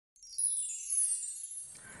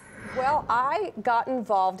Well, I got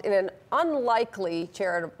involved in an unlikely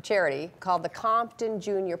charity called the Compton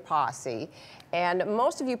Jr. Posse. And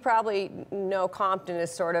most of you probably know Compton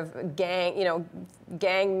as sort of gang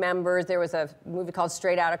members. There was a movie called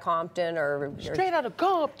Straight Outta Compton or Straight Outta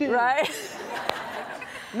Compton. Right?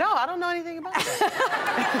 No, I don't know anything about that.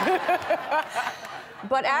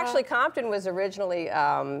 But actually, Compton was originally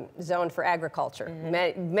zoned for agriculture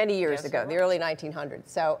many years ago, the early 1900s.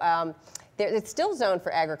 So it's still zoned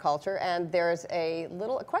for agriculture, and there's a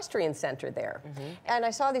little equestrian center there. And I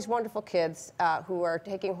saw these wonderful kids who are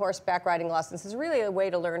taking horseback riding lessons. It's really a way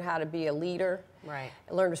to learn how to be a leader,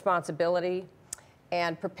 learn responsibility,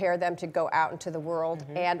 and prepare them to go out into the world.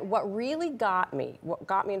 And what really got me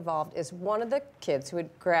involved is one of the kids who had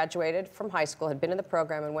graduated from high school, had been in the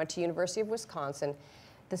program and went to University of Wisconsin.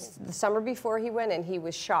 The summer before he went in, he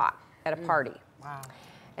was shot at a party. Wow.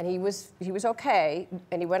 And he was okay,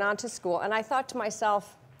 and he went on to school. And I thought to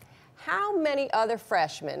myself, how many other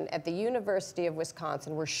freshmen at the University of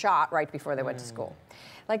Wisconsin were shot right before they went to school?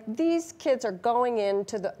 Like, these kids are going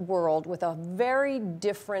into the world with a very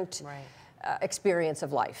different experience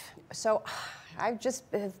of life. So I've just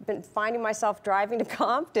been finding myself driving to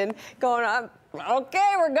Compton, going,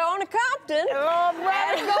 okay, we're going to Compton. All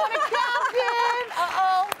right, we're going to Compton.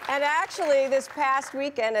 Uh-oh. And actually, this past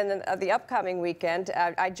weekend and the upcoming weekend,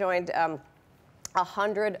 I joined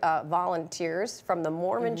 100 volunteers from the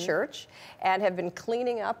Mormon Church and have been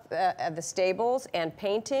cleaning up the stables and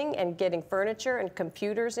painting and getting furniture and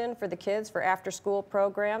computers in for the kids for after-school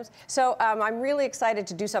programs. So I'm really excited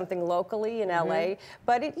to do something locally in LA,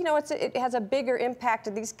 but it has a bigger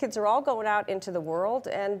impact. These kids are all going out into the world,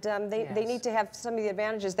 and they need to have some of the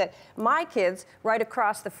advantages that my kids right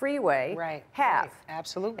across the freeway have.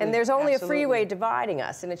 Absolutely. And there's only a freeway dividing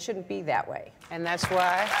us, and it shouldn't be that way. And that's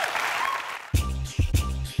why